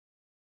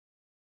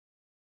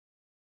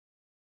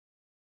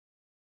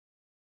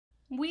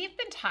We've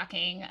been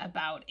talking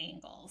about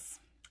angles,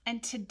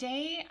 and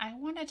today I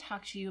want to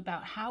talk to you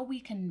about how we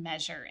can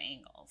measure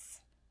angles.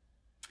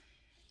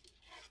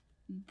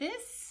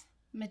 This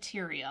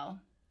material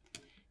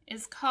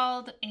is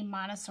called a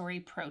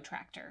Montessori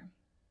Protractor,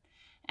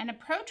 and a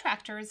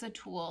protractor is a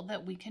tool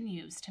that we can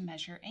use to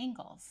measure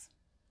angles.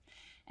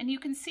 And you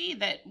can see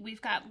that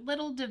we've got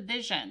little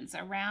divisions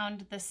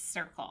around this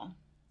circle.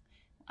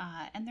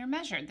 And they're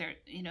measured.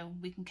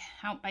 We can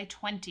count by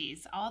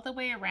 20s all the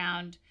way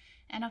around,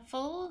 and a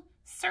full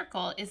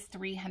circle is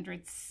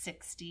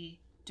 360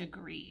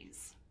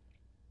 degrees.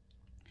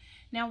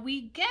 Now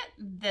we get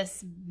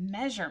this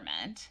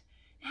measurement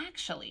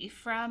actually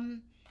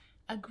from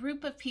a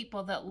group of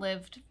people that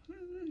lived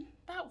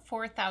about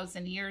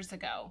 4,000 years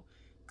ago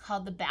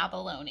called the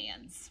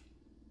Babylonians.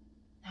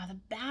 Now the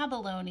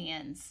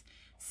Babylonians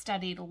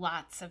studied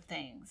lots of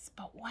things,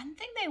 but one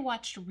thing they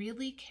watched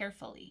really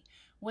carefully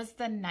was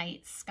the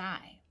night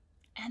sky.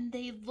 And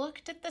they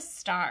looked at the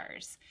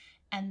stars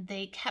and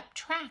they kept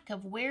track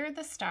of where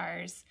the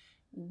stars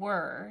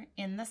were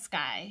in the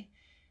sky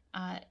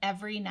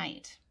every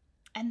night.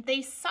 And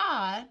they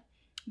saw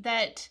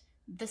that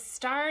the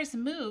stars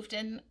moved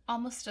in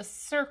almost a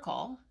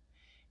circle,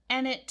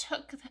 and it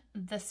took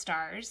the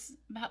stars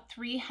about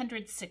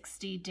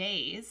 360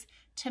 days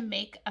to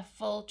make a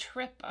full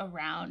trip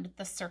around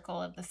the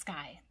circle of the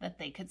sky that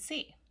they could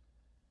see.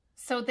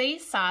 So they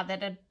saw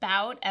that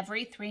about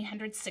every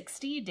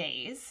 360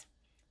 days,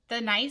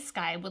 the night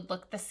sky would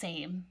look the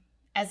same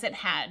as it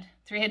had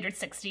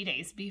 360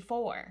 days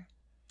before.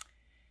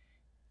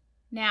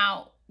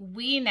 Now,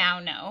 we now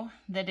know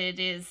that it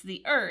is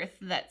the Earth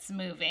that's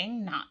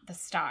moving, not the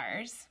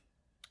stars.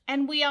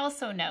 And we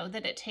also know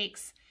that it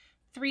takes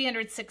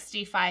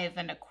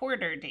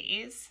 365¼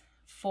 days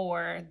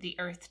for the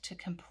Earth to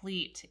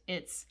complete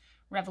its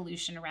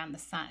revolution around the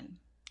sun.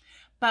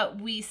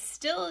 But we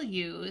still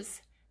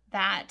use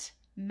that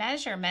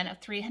measurement of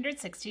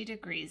 360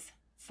 degrees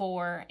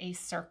for a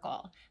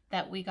circle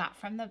that we got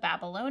from the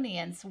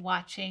Babylonians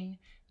watching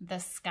the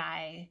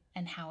sky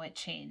and how it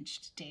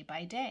changed day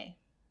by day.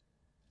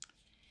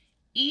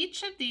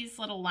 Each of these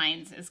little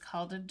lines is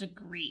called a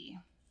degree,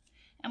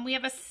 and we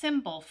have a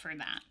symbol for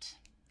that.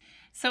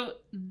 So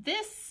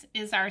this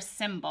is our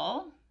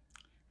symbol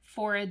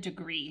for a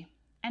degree,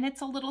 and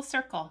it's a little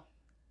circle.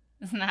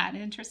 Isn't that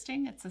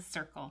interesting? It's a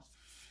circle.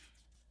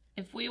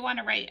 If we want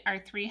to write our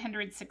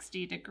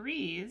 360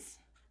 degrees,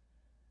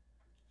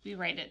 we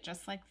write it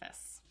just like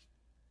this.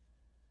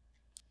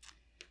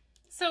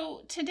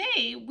 So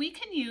today we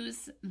can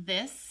use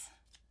this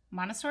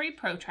Montessori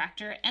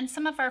Protractor and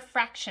some of our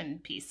fraction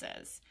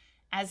pieces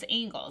as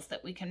angles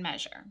that we can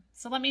measure.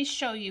 So let me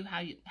show you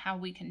how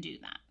we can do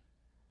that.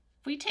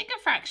 If we take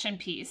a fraction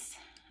piece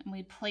and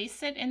we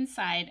place it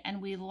inside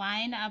and we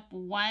line up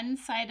one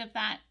side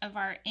of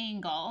our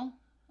angle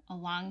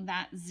along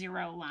that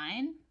 0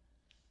 line,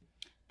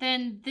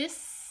 then this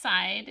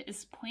side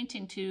is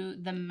pointing to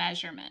the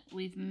measurement.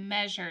 We've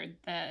measured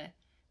the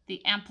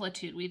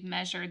amplitude, we've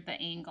measured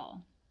the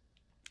angle.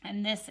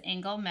 And this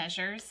angle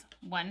measures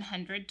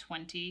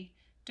 120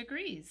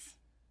 degrees.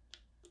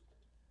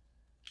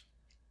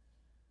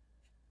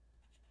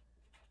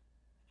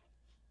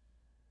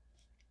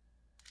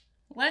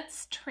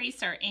 Let's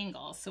trace our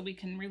angle so we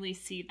can really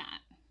see that.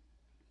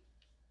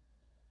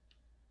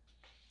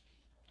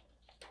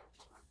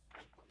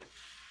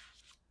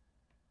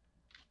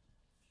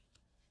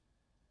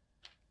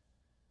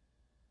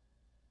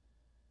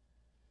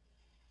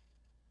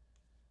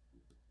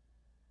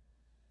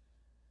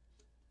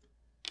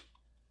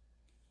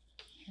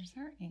 Here's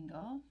our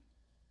angle,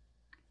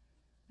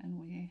 and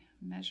we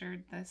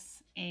measured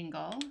this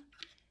angle,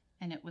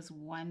 and it was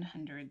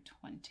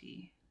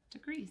 120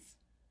 degrees.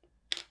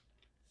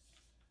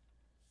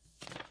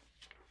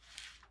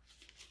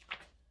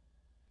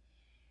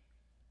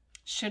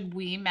 Should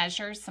we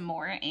measure some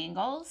more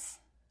angles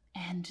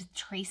and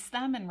trace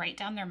them and write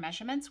down their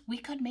measurements? We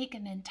could make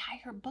an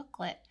entire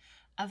booklet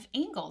of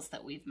angles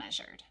that we've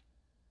measured.